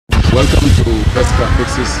Welcome to Best Car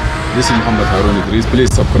Fixes. This is Mohamed.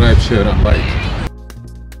 Please subscribe, share and like.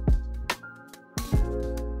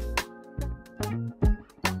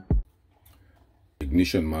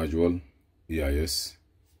 Ignition module EIS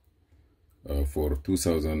for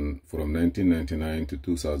 2000 from 1999 to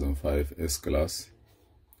 2005 S-Class.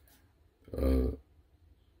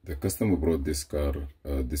 The customer brought this car,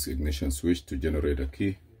 this ignition switch to generate a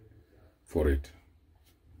key for it.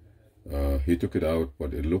 He took it out,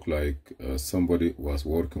 but it looked like somebody was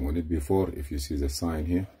working on it before, if you see the sign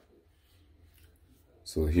here.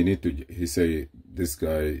 So he say, this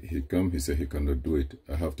guy, he said he cannot do it.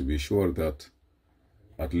 I have to be sure that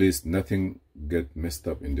at least nothing get messed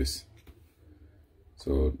up in this.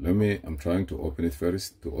 So I'm trying to open it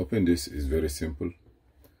first. To open this is very simple.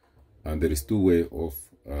 And there is two ways of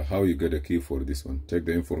how you get a key for this one. Take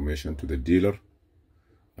the information to the dealer,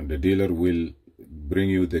 and the dealer will bring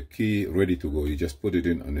you the key ready to go. You just put it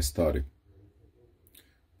in and start it.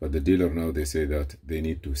 But the dealer now, they say that they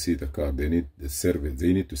need to see the car. They need the service.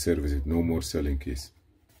 They need to service it. No more selling keys.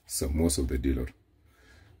 So most of the dealer.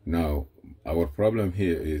 Now, our problem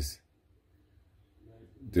here is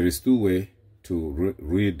there is two ways to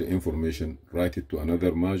read the information, write it to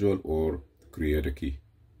another module or create a key.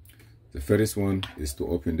 The first one is to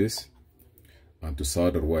open this and to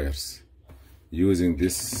solder wires. Using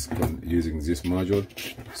this module,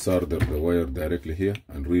 solder the wire directly here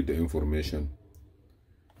and read the information.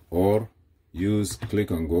 Or use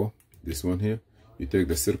click and go, this one here. You take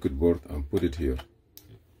the circuit board and put it here.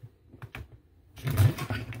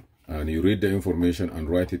 And you read the information and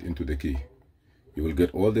write it into the key. You will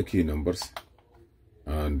get all the key numbers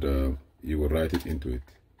and you will write it into it.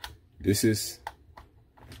 This is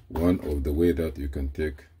one of the way that you can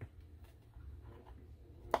take.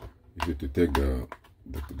 If you to take the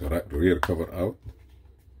rear cover out,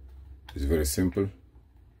 it's very simple.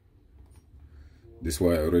 This is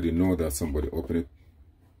why I already know that somebody opened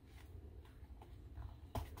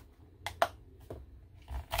it.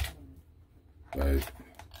 Right.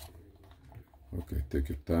 Okay, take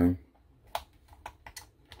your time.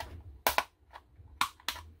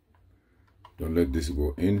 Don't let this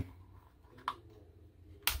go in.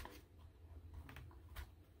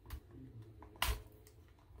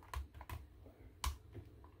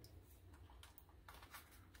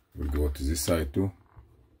 We'll go to this side too.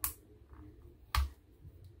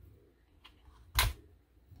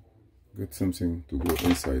 Get something to go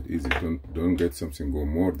inside easy. Don't get something go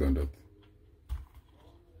more than that.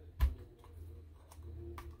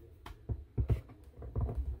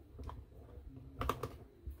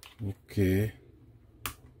 Okay.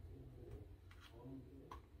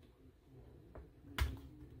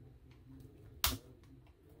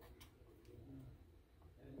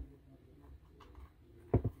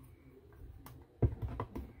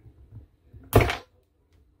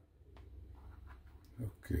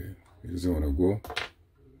 Okay, he doesn't want to go.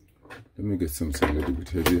 Let me get something a little bit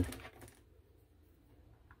heavier.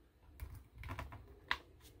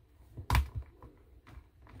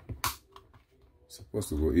 Supposed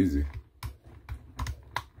to go easy.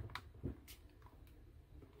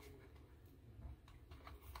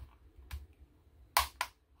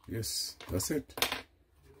 Yes, that's it.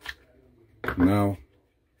 Now,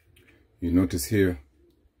 you notice here,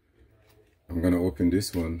 I'm gonna open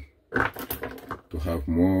this one to have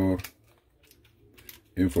more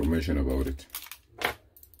information about it.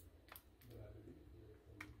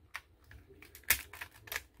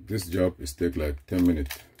 This job is take like 10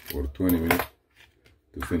 minutes or 20 minutes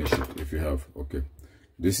to finish it if you have. Okay,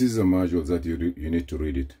 this is a module that you need to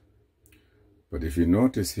read it. But if you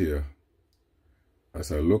notice here,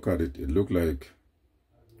 as I look at it, it looked like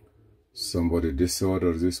somebody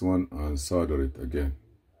desoldered this one and soldered it again.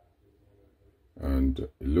 And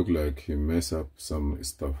it looked like he messed up some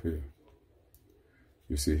stuff here.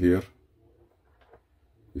 You see here,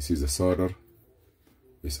 you see the solder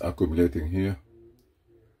is accumulating here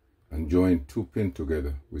and join two pins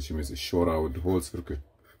together, which means it short out the whole circuit.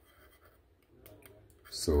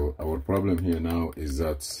 So our problem here now is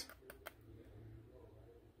that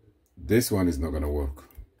this one is not gonna work.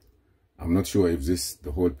 I'm not sure if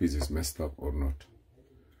the whole piece is messed up or not.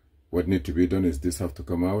 What needs to be done is this have to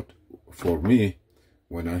come out. For me,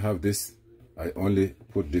 when I have this, I only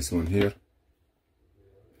put this one here.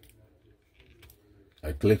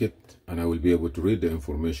 I click it and I will be able to read the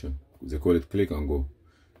information. They call it click and go.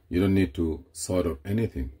 You don't need to solder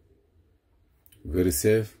anything. Very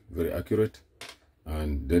safe, very accurate.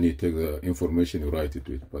 And then you take the information, you write it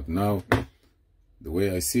to it. But now, the way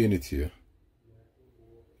I see it here,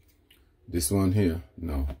 this one here,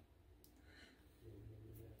 now,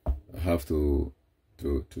 I have to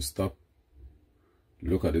to stop,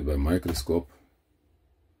 look at it by microscope.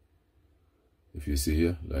 If you see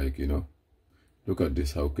here, like, you know, look at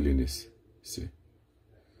this, how clean it is. See,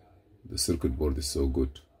 the circuit board is so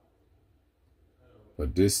good.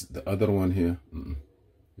 But this, the other one here,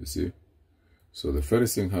 you see. So the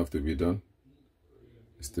first thing have to be done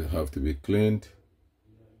is to have to be cleaned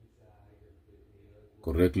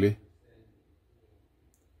correctly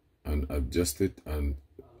and adjust it and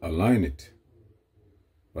align it.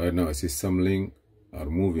 Right now I see some links are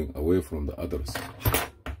moving away from the others.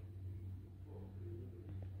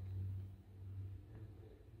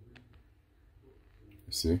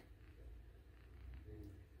 See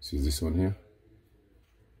this one here?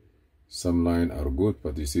 Some lines are good,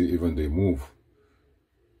 but you see even they move.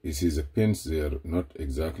 You see the pins, they are not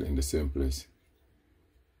exactly in the same place.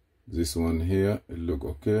 This one here, it look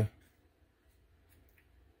okay.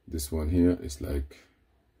 This one here is like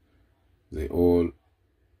they all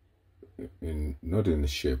not in the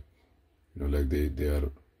shape, you know, like they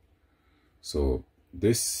are. So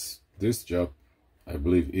this job, I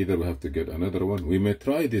believe either we have to get another one. We may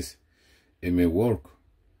try this. It may work,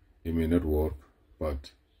 it may not work,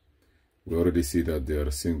 but we already see that they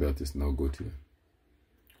are saying that it's not good here.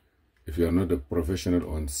 If you are not a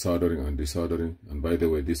professional on soldering and desoldering, and by the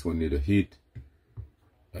way, this one need a heat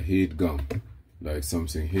gun, like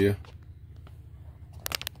something here.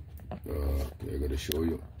 Okay, I gotta show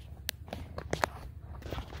you.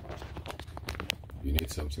 You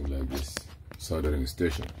need something like this, soldering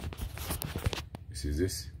station. You see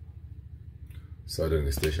this?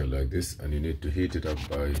 Soldering station like this, and you need to heat it up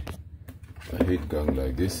by a heat gun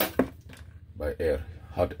like this, by air,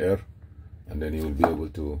 hot air, and then you will be able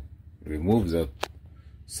to remove that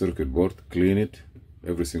circuit board, clean it,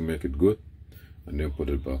 everything, make it good, and then put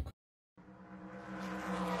it back.